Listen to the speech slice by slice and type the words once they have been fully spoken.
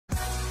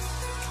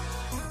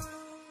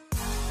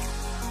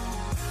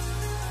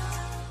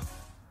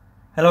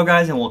Hello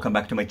guys and welcome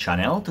back to my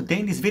channel. Today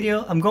in this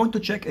video I'm going to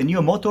check a new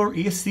motor,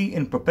 ESC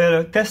and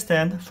propeller test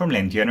stand from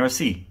Lantian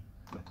RC.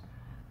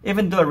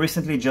 Even though I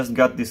recently just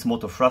got this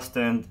motor thrust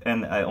stand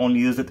and I only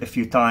used it a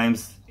few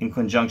times in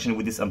conjunction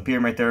with this ampere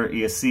meter,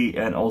 ESC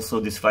and also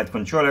this flight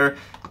controller,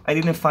 I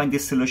didn't find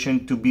this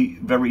solution to be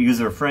very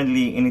user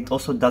friendly, and it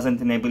also doesn't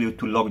enable you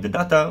to log the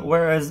data,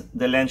 whereas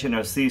the Lantian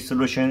RC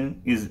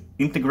solution is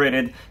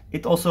integrated.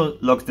 It also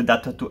logs the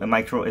data to a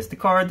micro SD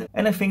card,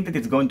 and I think that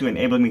it's going to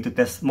enable me to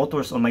test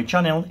motors on my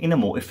channel in a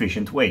more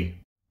efficient way.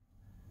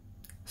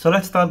 So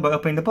let's start by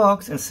opening the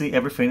box and see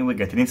everything we're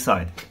getting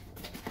inside.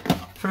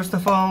 First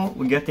of all,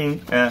 we're getting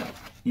a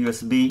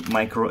USB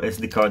micro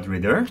SD card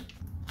reader,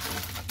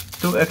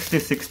 two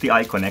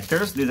XT60i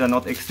connectors. These are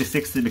not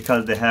XT60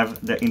 because they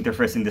have the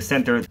interface in the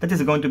center that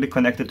is going to be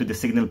connected to the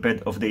signal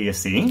pad of the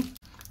ESC.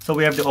 So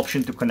we have the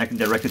option to connect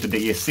directly to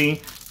the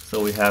ESC.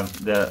 So we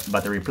have the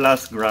battery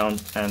plus,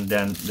 ground, and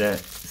then the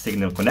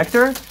signal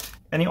connector.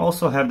 And you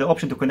also have the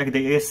option to connect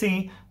the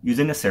ESC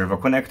using a servo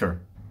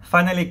connector.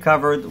 Finally,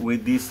 covered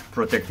with this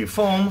protective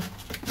foam,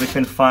 we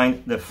can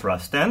find the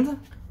thrust stand.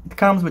 It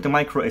comes with a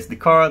micro SD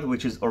card,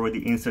 which is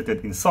already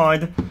inserted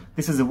inside.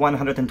 This is a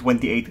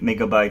 128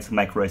 megabytes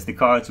micro SD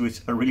cards,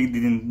 which I really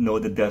didn't know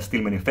that they're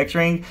still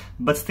manufacturing,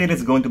 but still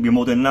it's going to be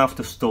more than enough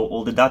to store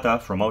all the data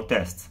from our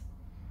tests.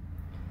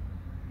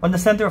 On the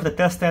center of the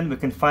test stand, we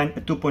can find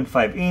a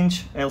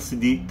 2.5-inch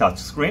LCD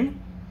touchscreen.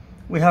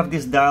 We have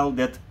this dial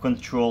that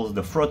controls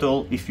the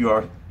throttle if you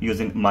are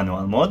using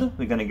manual mode.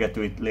 We're going to get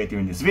to it later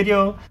in this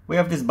video. We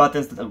have these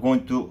buttons that are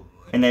going to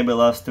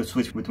enable us to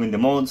switch between the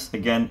modes.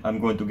 Again, I'm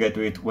going to get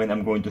to it when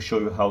I'm going to show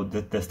you how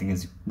the testing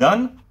is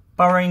done.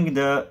 Powering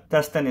the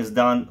test stand is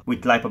done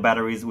with LiPo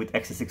batteries with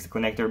XT60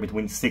 connector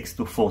between 6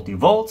 to 40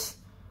 volts.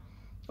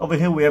 Over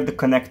here we have the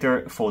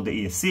connector for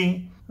the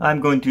ESC. I'm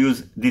going to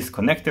use this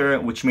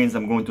connector, which means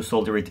I'm going to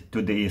solder it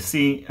to the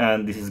ESC,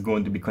 and this is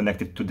going to be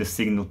connected to the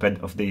signal pad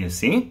of the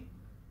ESC.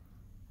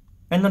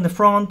 And on the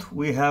front,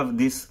 we have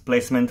this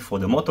placement for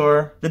the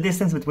motor. The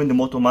distance between the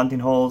motor mounting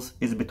holes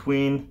is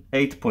between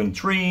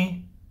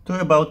 8.3 to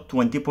about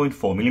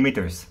 20.4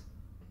 millimeters.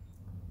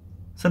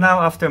 So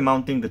now, after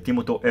mounting the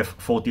T-Moto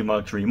F40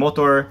 Mark III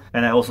motor,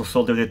 and I also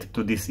soldered it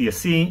to this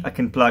ESC, I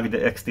can plug the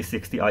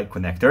XT60i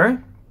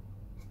connector.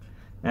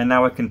 And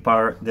now I can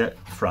power the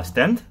thrust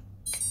stand.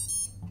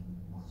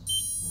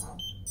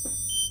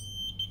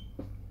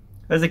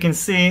 As you can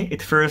see,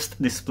 it first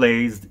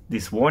displays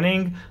this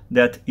warning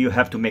that you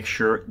have to make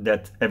sure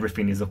that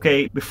everything is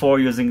okay before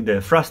using the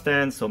thrust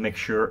stand, so make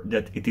sure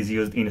that it is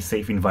used in a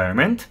safe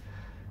environment.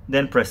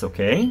 Then press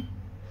OK.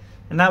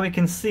 And now we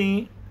can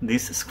see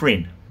this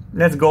screen.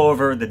 Let's go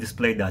over the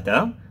display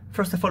data.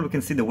 First of all, we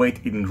can see the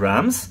weight in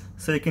grams.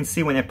 So you can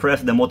see when I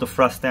press the motor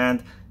thrust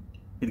stand,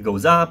 it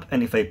goes up,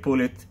 and if I pull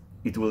it,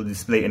 it will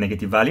display a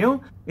negative value.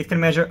 It can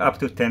measure up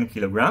to 10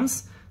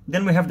 kilograms.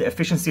 Then we have the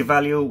efficiency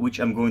value, which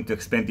I'm going to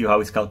explain to you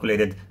how it's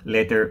calculated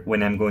later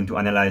when I'm going to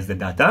analyze the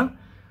data.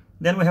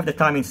 Then we have the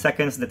time in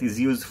seconds that is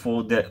used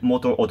for the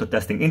motor auto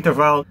testing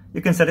interval.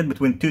 You can set it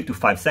between 2 to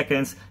 5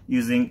 seconds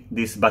using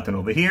this button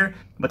over here.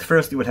 But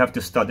first you will have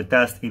to start the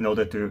test in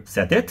order to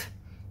set it.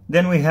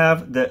 Then we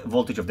have the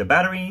voltage of the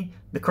battery,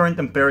 the current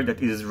ampere that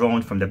is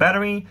drawn from the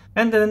battery,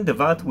 and then the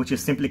watt, which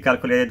is simply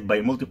calculated by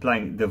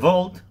multiplying the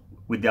volt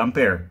with the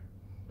ampere.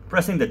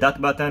 Pressing the dot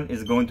button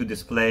is going to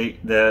display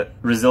the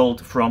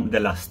result from the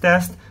last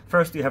test.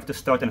 First, you have to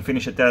start and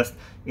finish a test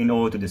in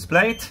order to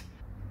display it.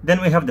 Then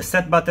we have the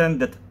set button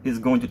that is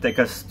going to take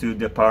us to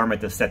the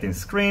parameter settings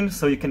screen,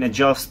 so you can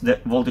adjust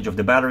the voltage of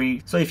the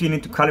battery. So if you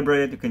need to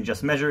calibrate it, you can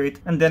just measure it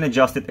and then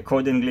adjust it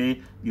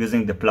accordingly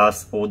using the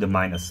plus or the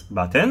minus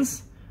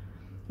buttons.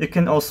 You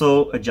can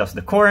also adjust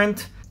the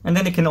current, and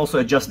then you can also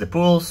adjust the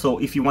pull. So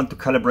if you want to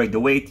calibrate the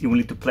weight, you will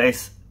need to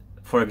place,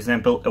 for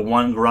example, a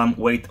 1 gram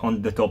weight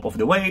on the top of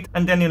the weight,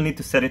 and then you'll need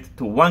to set it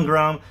to 1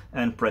 gram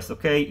and press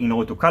OK in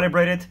order to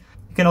calibrate it.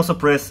 You can also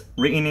press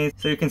re-init.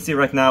 So you can see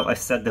right now I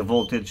set the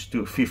voltage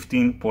to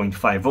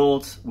 15.5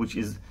 volts, which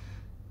is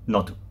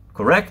not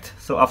correct.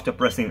 So after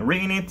pressing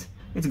re-init,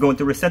 it's going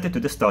to reset it to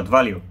the start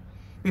value.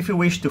 If you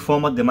wish to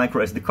format the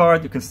micro SD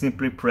card, you can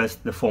simply press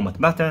the format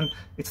button.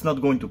 It's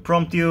not going to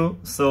prompt you,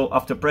 so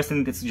after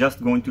pressing it, it's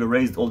just going to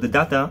erase all the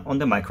data on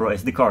the micro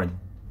SD card.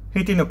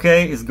 Hitting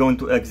OK is going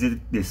to exit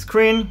this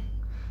screen.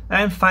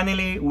 And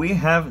finally, we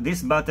have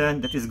this button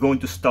that is going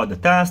to start the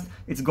test.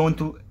 It's going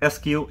to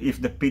ask you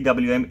if the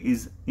PWM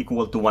is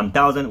equal to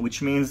 1000,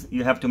 which means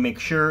you have to make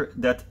sure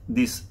that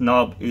this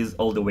knob is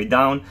all the way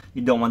down.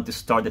 You don't want to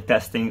start the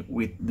testing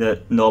with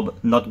the knob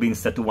not being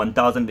set to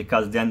 1000,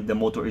 because then the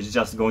motor is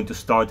just going to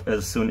start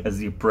as soon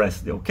as you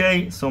press the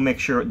OK. So make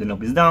sure the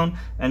knob is down,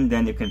 and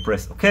then you can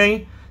press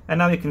OK. And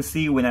now you can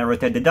see when I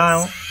rotate the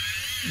dial,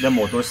 the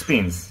motor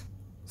spins.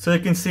 So you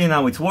can see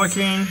now it's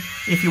working.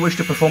 If you wish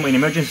to perform an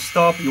emergency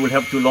stop, you will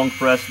have to long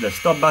press the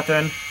stop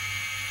button.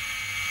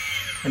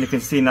 And you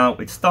can see now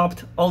it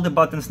stopped. All the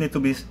buttons need to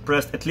be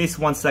pressed at least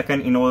 1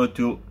 second in order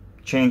to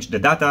change the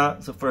data.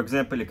 So for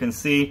example, you can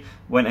see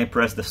when I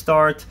press the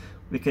start,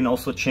 we can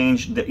also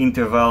change the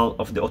interval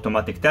of the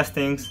automatic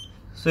testings.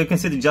 So you can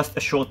see that just a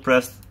short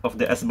press of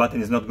the S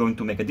button is not going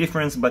to make a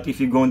difference, but if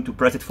you're going to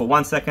press it for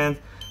 1 second,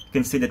 you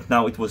can see that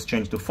now it was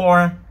changed to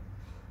 4,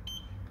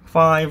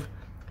 5,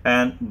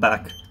 and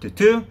back to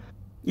 2.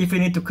 If you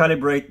need to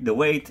calibrate the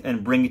weight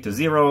and bring it to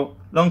 0,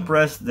 long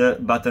press the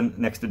button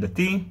next to the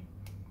T,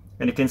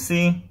 and you can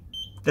see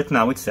that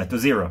now it's set to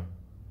 0.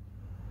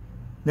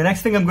 The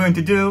next thing I'm going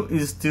to do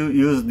is to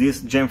use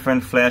this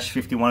Gemfan Flash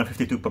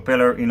 5152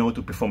 propeller in order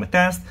to perform a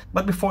test.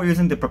 But before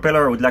using the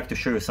propeller, I would like to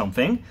show you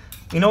something.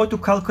 In order to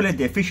calculate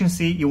the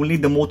efficiency, you will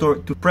need the motor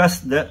to press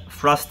the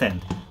thrust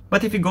end.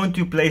 But if you're going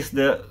to place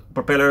the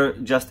propeller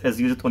just as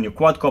use it on your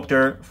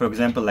quadcopter, for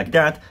example, like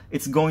that,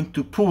 it's going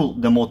to pull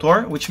the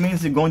motor, which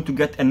means you're going to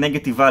get a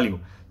negative value.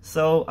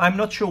 So I'm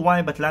not sure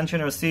why, but Lantian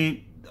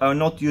RC are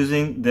not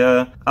using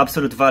the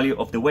absolute value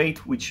of the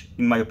weight, which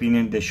in my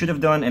opinion they should have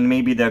done, and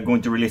maybe they're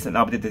going to release an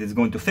update that is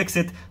going to fix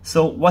it.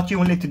 So what you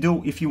will need to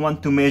do if you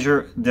want to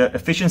measure the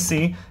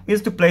efficiency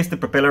is to place the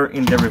propeller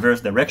in the reverse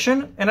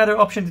direction. Another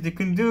option that you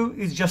can do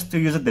is just to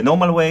use it the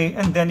normal way,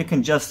 and then you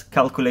can just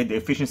calculate the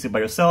efficiency by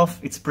yourself.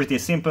 It's pretty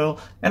simple,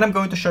 and I'm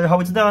going to show you how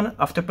it's done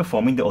after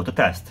performing the auto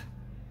test.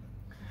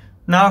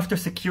 Now, after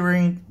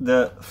securing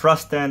the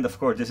thrust end, of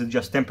course this is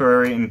just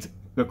temporary and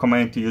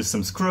recommend to use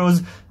some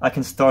screws, I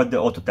can start the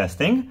auto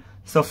testing.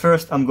 So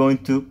first I'm going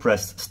to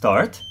press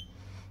start,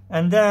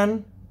 and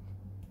then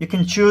you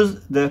can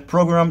choose the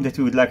program that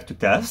you would like to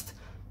test.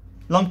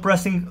 Long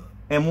pressing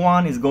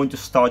M1 is going to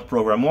start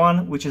program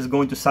 1, which is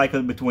going to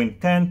cycle between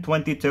 10,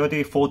 20,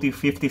 30, 40,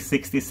 50,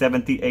 60,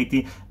 70,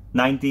 80,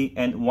 90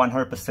 and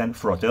 100%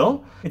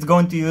 throttle. It's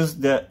going to use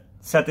the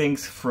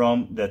settings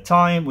from the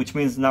time, which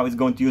means now it's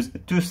going to use a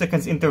 2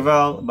 seconds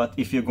interval, but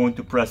if you're going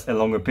to press a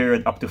longer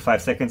period up to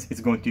 5 seconds, it's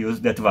going to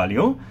use that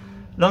value.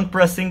 Long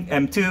pressing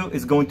M2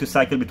 is going to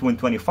cycle between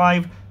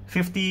 25,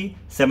 50,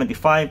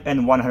 75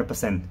 and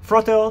 100%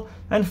 throttle,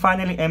 and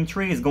finally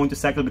M3 is going to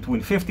cycle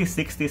between 50,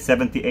 60,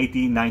 70,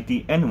 80,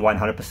 90 and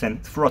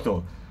 100%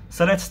 throttle.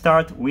 So let's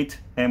start with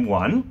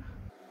M1.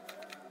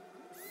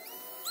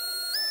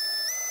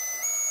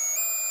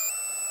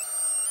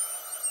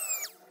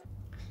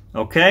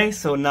 Okay,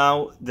 so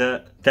now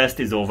the test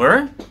is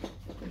over.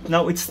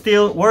 Now it's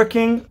still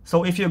working,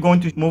 so if you're going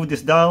to move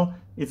this dial,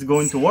 it's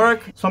going to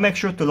work. So make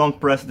sure to long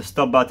press the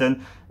stop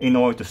button in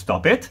order to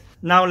stop it.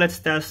 Now let's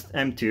test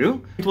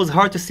M2. It was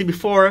hard to see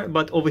before,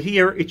 but over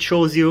here it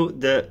shows you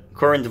the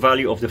current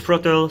value of the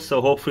throttle,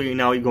 so hopefully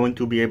now you're going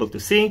to be able to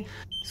see.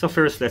 So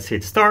first let's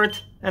hit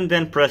start and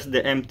then press the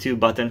M2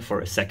 button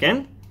for a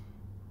second.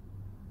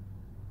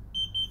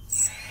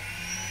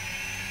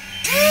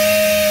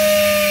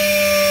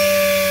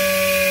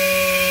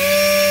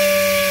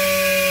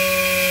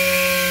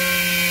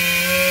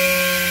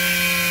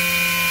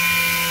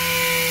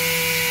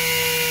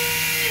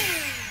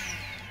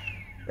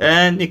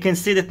 And you can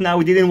see that now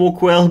it didn't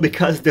work well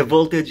because the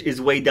voltage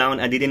is way down.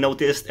 I didn't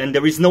notice, and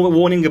there is no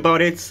warning about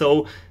it,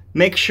 so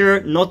make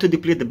sure not to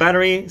deplete the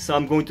battery. So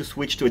I'm going to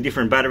switch to a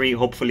different battery.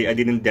 Hopefully I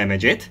didn't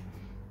damage it.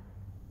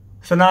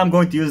 So now I'm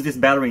going to use this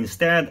battery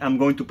instead. I'm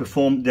going to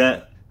perform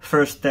the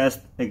first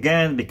test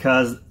again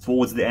because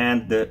towards the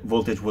end the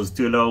voltage was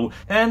too low,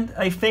 and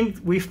I think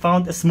we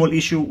found a small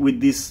issue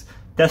with this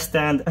test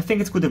stand. I think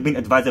it could have been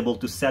advisable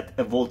to set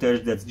a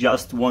voltage that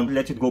just won't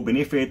let it go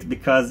beneath it,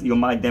 because you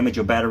might damage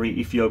your battery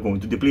if you're going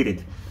to deplete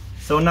it.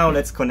 So now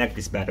let's connect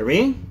this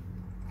battery.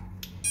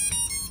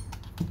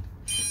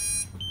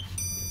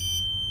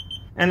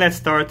 And let's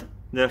start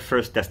the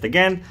first test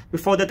again.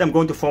 Before that I'm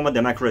going to format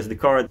the micro SD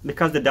card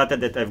because the data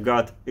that I've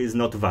got is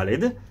not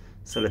valid.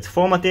 So let's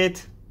format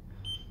it,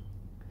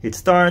 hit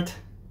start,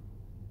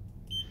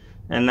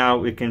 and now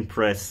we can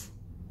press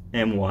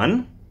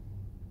M1.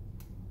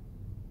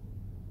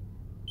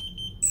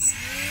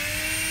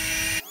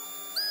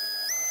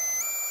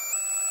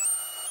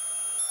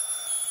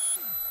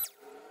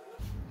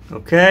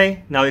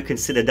 Okay, now you can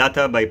see the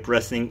data by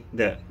pressing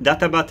the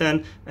data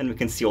button, and we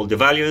can see all the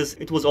values.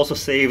 It was also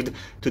saved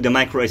to the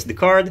micro SD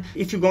card.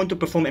 If you're going to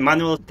perform a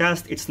manual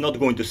test, it's not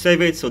going to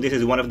save it, so this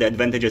is one of the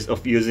advantages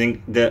of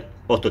using the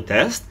auto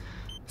test.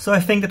 So I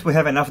think that we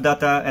have enough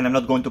data, and I'm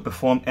not going to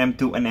perform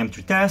M2 and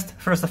M3 test.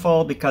 First of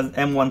all, because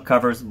M1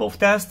 covers both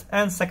tests,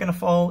 and second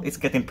of all, it's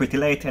getting pretty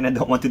late and I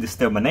don't want to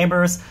disturb my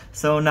neighbors.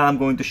 So now I'm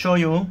going to show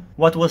you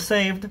what was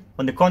saved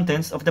on the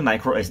contents of the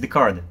micro SD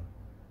card.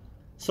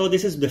 So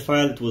this is the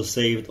file that was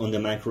saved on the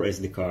micro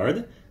SD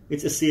card.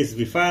 It's a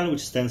CSV file,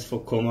 which stands for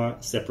comma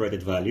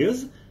separated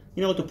values.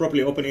 In order to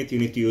properly open it, you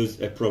need to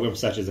use a program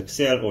such as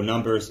Excel or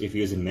Numbers if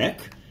you're using Mac.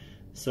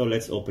 So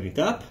let's open it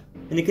up.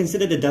 And you can see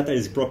that the data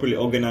is properly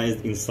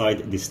organized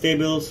inside this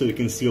table. So you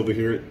can see over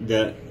here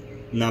the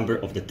number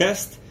of the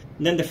test.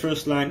 And then the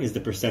first line is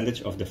the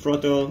percentage of the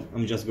throttle.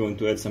 I'm just going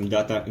to add some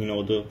data in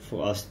order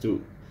for us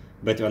to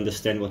better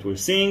understand what we're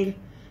seeing.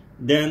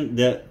 Then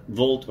the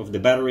volt of the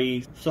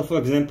battery. So for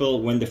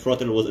example, when the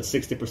throttle was at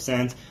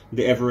 60%,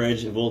 the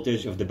average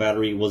voltage of the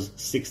battery was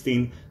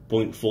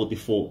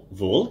 16.44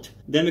 volt.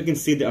 Then we can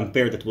see the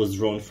ampere that was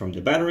drawn from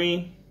the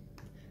battery.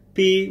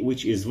 P,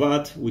 which is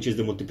watt, which is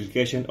the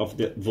multiplication of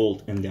the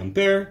volt and the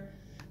ampere.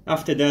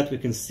 After that, we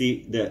can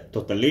see the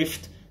total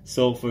lift.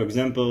 So for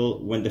example,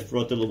 when the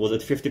throttle was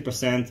at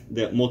 50%,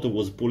 the motor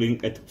was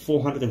pulling at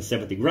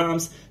 470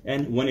 grams,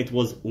 and when it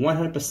was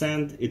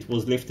 100%, it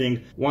was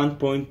lifting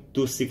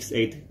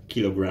 1.268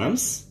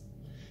 kilograms.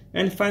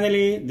 And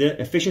finally,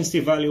 the efficiency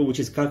value, which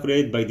is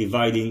calculated by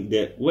dividing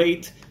the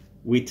weight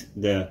with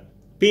the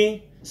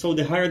P. So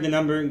the higher the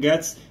number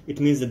gets, it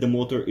means that the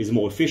motor is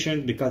more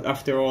efficient, because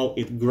after all,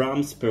 it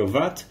grams per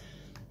watt,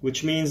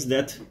 which means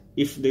that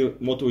if the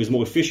motor is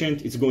more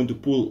efficient, it's going to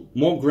pull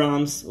more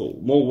grams or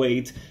more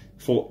weight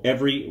for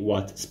every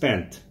watt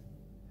spent.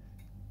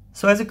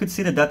 So as you could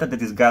see, the data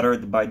that is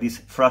gathered by this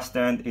thrust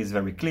stand is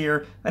very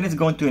clear, and it's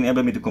going to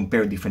enable me to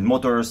compare different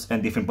motors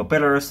and different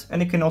propellers,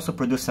 and it can also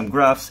produce some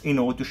graphs in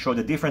order to show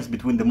the difference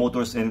between the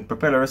motors and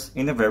propellers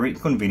in a very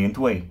convenient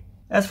way.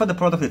 As for the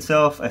product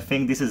itself, I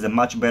think this is a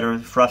much better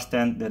thrust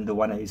stand than the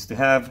one I used to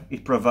have.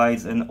 It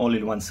provides an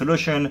all-in-one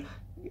solution.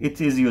 It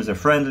is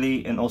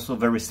user-friendly and also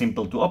very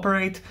simple to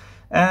operate,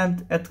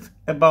 and at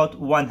about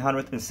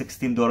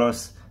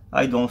 $116,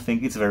 I don't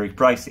think it's very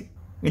pricey.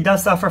 It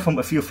does suffer from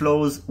a few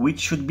flaws, which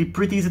should be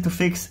pretty easy to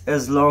fix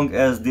as long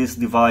as this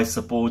device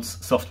supports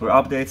software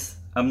updates.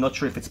 I'm not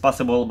sure if it's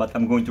possible, but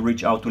I'm going to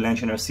reach out to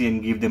Lantian RC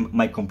and give them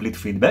my complete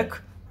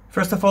feedback.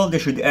 First of all, they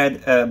should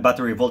add a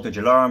battery voltage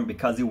alarm,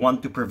 because you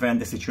want to prevent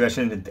the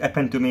situation that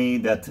happened to me,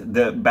 that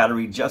the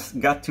battery just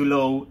got too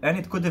low, and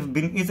it could have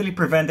been easily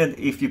prevented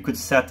if you could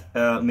set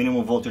a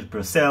minimum voltage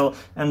per cell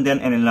and then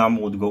an alarm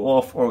would go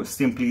off, or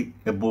simply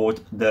abort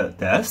the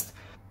test.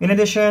 In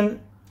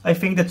addition, I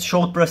think that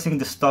short pressing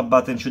the stop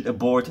button should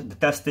abort the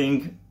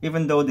testing,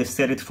 even though they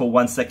set it for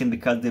 1 second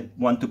because they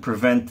want to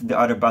prevent the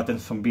other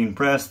buttons from being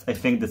pressed. I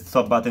think the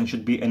stop button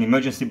should be an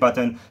emergency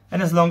button,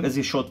 and as long as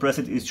you short press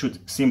it, it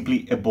should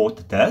simply abort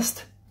the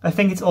test. I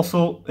think it's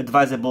also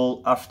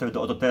advisable after the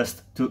auto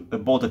test to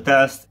abort the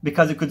test,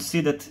 because you could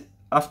see that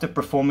after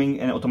performing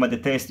an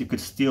automated test, you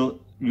could still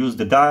use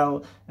the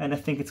dial, and I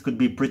think it could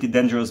be pretty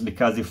dangerous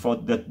because you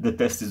thought that the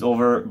test is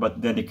over,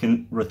 but then you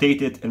can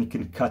rotate it and you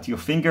can cut your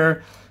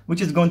finger,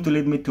 which is going to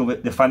lead me to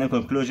the final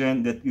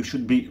conclusion that you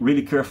should be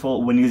really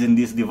careful when using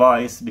this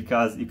device,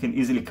 because you can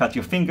easily cut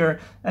your finger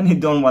and you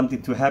don't want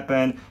it to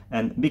happen.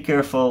 And be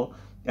careful,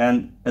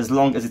 and as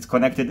long as it's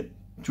connected,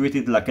 treat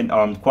it like an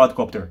armed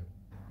quadcopter.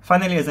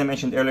 Finally, as I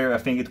mentioned earlier, I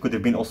think it could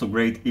have been also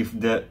great if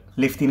the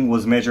lifting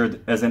was measured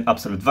as an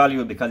absolute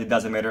value, because it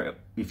doesn't matter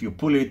if you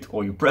pull it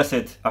or you press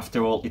it.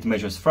 After all, it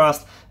measures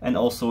thrust, and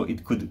also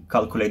it could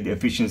calculate the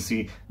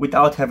efficiency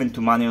without having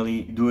to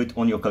manually do it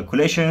on your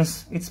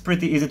calculations. It's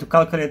pretty easy to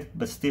calculate,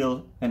 but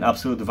still an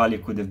absolute value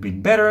could have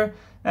been better.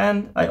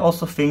 And I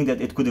also think that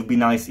it could have been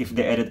nice if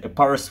they added a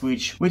power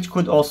switch, which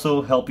could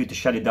also help you to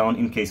shut it down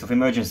in case of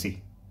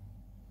emergency.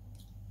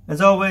 As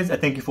always, I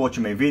thank you for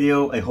watching my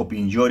video. I hope you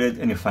enjoyed it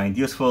and you find it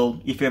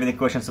useful. If you have any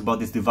questions about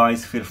this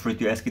device, feel free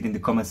to ask it in the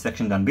comments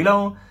section down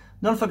below.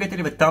 Don't forget to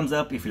leave a thumbs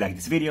up if you like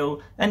this video,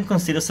 and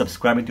consider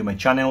subscribing to my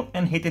channel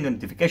and hitting the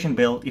notification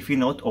bell if you're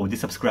not already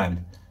subscribed.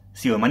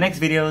 See you in my next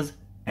videos,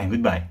 and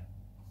goodbye.